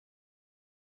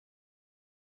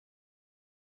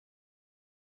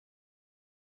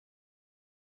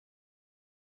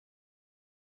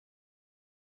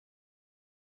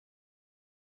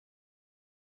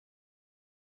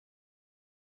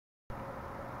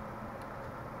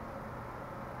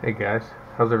Hey guys,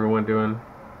 how's everyone doing?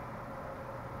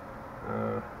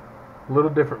 A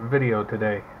little different video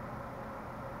today.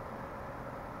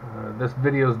 This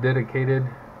video is dedicated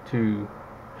to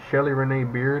Shelly Renee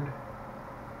Beard.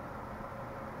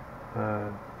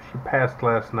 Uh, she passed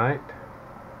last night.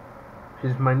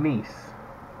 She's my niece.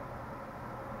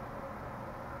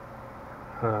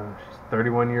 She's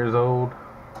 31 years old,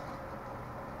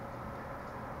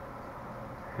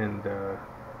 and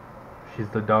she's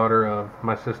the daughter of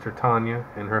my sister Tanya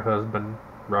and her husband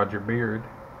Roger Beard.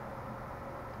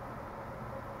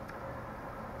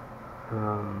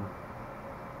 Um,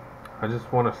 I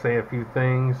just want to say a few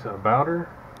things about her.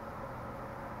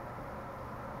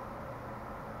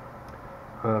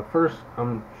 First,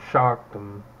 I'm shocked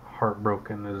and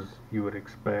heartbroken, as you would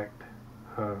expect,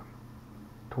 uh,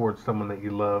 towards someone that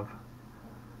you love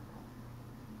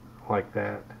like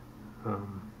that.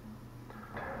 Um,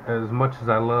 as much as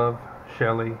I love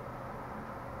Shelly,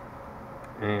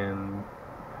 and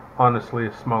honestly,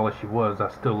 as small as she was, I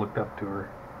still looked up to her.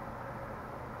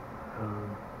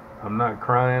 Um, I'm not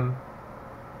crying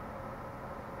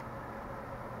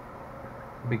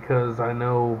because I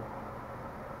know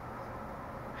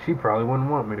she probably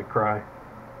wouldn't want me to cry.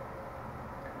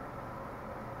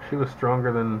 She was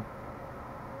stronger than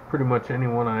pretty much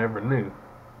anyone I ever knew.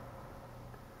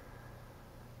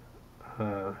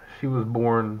 She was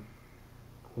born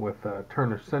with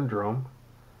Turner syndrome,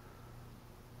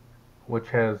 which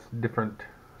has different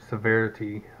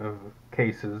severity of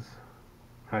cases,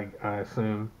 I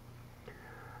assume.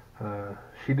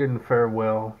 She didn't fare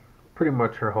well pretty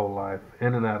much her whole life,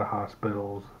 in and out of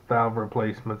hospitals, valve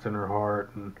replacements in her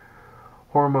heart, and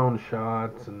hormone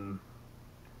shots, and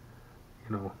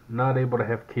not able to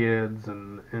have kids,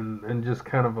 and just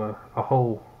kind of a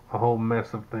whole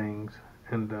mess of things.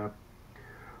 And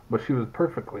but she was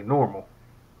perfectly normal,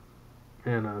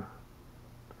 and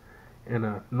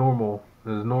normal,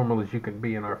 as normal as you can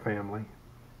be in our family.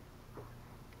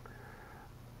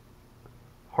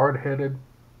 Hard-headed,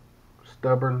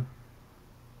 stubborn,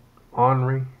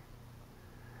 ornery,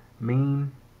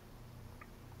 mean,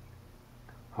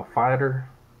 a fighter,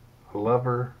 a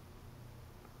lover,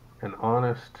 an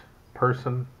honest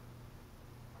person.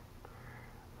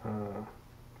 Uh,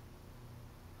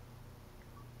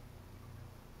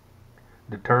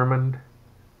 Determined.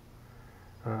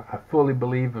 I fully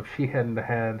believe if she hadn't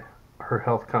had her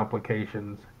health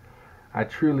complications, I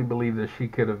truly believe that she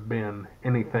could have been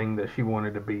anything that she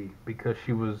wanted to be, because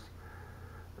she was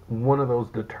one of those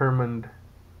determined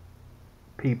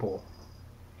people.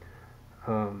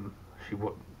 She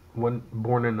wasn't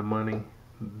born into money,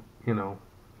 you know,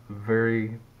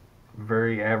 very,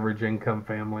 very average income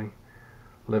family,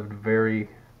 lived very,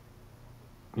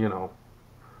 you know,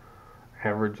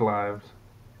 average lives.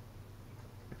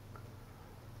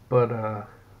 But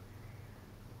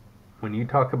when you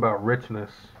talk about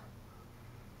richness,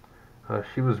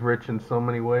 she was rich in so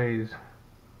many ways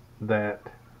that,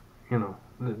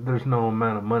 there's no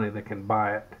amount of money that can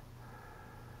buy it.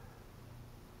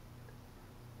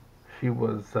 She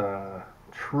was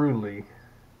truly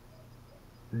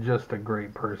just a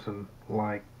great person.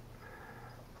 Like,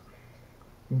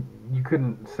 you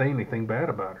couldn't say anything bad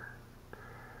about her.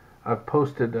 I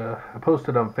posted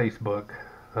on Facebook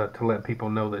to let people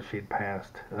know that she had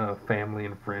passed, family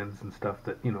and friends and stuff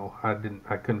that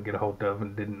I couldn't get a hold of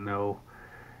and didn't know,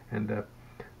 and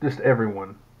just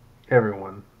everyone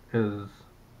is,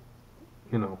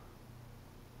 you know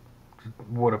just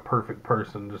what a perfect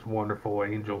person, just wonderful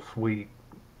angel, sweet,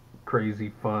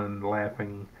 crazy, fun,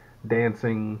 laughing,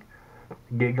 dancing,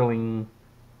 giggling,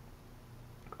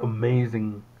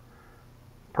 amazing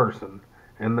person,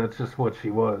 and that's just what she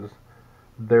was.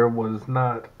 There was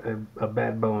not a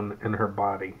bad bone in her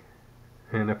body,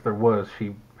 and if there was,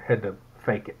 she had to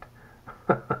fake it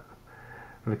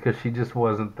because she just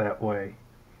wasn't that way.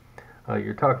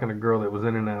 You're talking a girl that was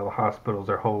in and out of the hospitals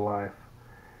her whole life,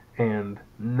 and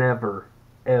never,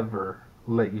 ever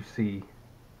let you see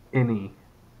any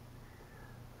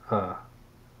uh,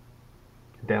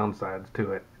 downsides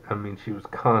to it. I mean, she was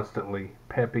constantly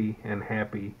peppy and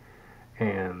happy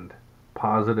and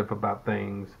positive about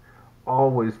things,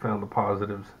 always found the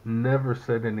positives, never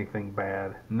said anything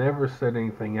bad, never said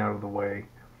anything out of the way,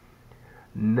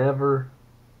 never,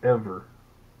 ever,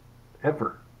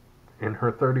 ever in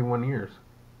her 31 years.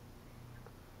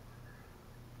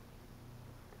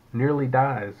 Nearly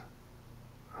dies.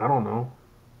 I don't know.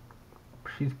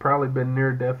 She's probably been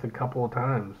near death a couple of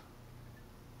times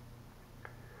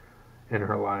in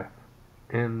her life.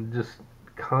 And just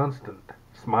constant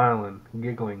smiling,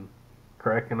 giggling,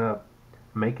 cracking up,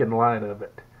 making light of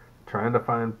it, trying to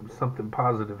find something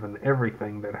positive in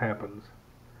everything that happens.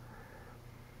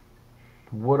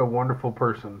 What a wonderful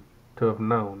person to have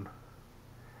known.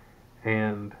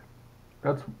 And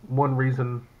that's one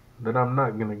reason that I'm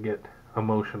not going to get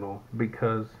emotional,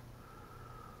 because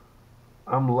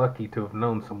I'm lucky to have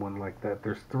known someone like that.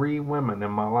 There's 3 women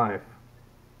in my life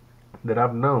that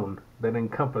I've known that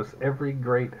encompass every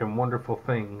great and wonderful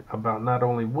thing about not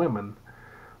only women,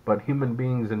 but human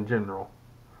beings in general.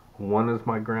 One is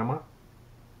my grandma,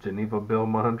 Geneva Bill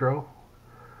Mahundro.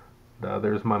 The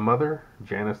other is my mother,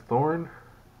 Janice Thorne.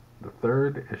 The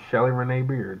third is Shelly Renee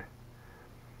Beard.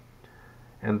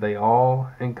 And they all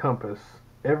encompass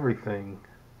everything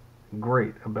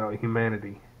great about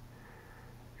humanity.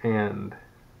 And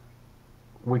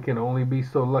we can only be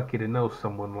so lucky to know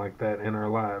someone like that in our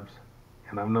lives.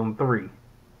 And I've known 3.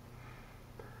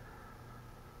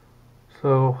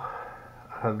 So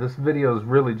this video is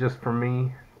really just for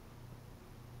me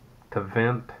to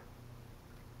vent,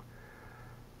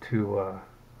 to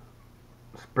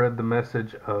spread the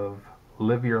message of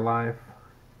live your life,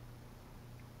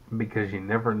 because you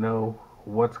never know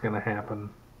what's going to happen.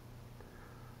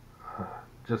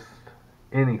 Just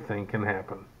anything can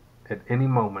happen at any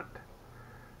moment.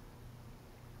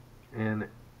 And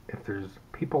if there's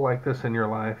people like this in your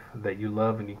life that you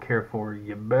love and you care for,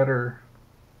 you better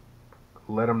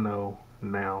let them know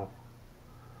now.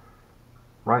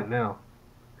 Right now.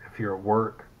 If you're at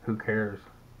work, who cares?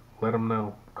 Let them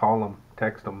know. Call them,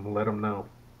 text them, let them know.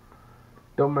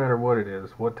 Don't matter what it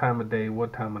is, what time of day,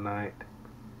 what time of night.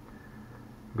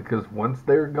 Because once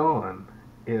they're gone,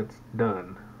 it's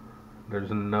done.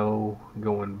 There's no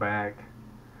going back.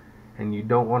 And you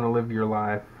don't want to live your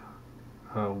life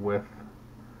with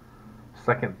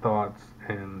second thoughts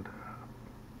and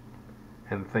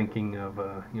thinking of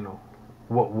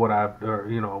what I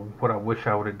wish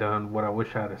I would have done, what I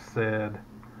wish I'd have said.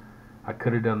 I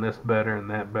could have done this better and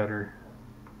that better.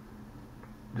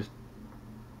 Just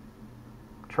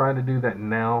try to do that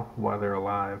now while they're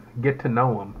alive. Get to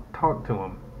know them. Talk to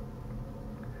them.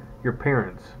 Your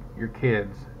parents, your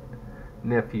kids,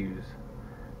 nephews,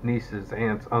 nieces,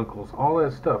 aunts, uncles, all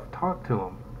that stuff. Talk to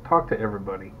them. Talk to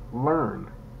everybody. Learn.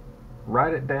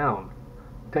 Write it down.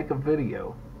 Take a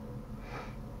video.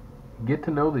 Get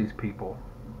to know these people.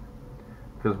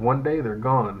 Because one day they're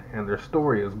gone and their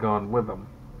story is gone with them.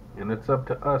 And it's up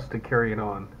to us to carry it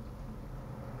on.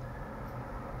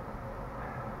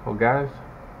 Well, guys,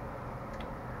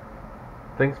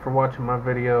 thanks for watching my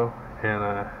video, and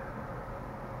I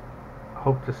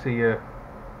hope to see you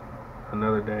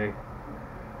another day.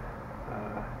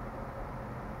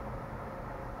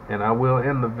 And I will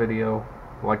end the video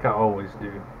like I always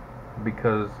do,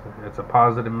 because it's a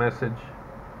positive message,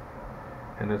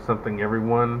 and it's something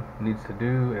everyone needs to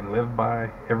do and live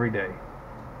by every day.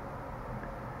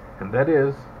 And that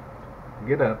is,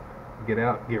 get up, get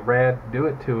out, get rad, do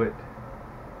it to it.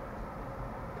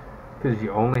 Because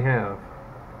you only have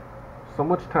so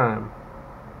much time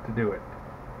to do it.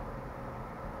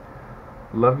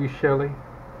 Love you, Shelly.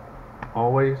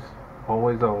 Always,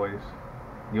 always, always.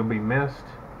 You'll be missed.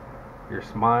 Your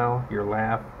smile, your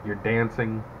laugh, your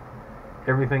dancing,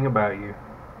 everything about you.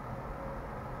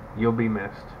 You'll be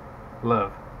missed.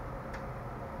 Love.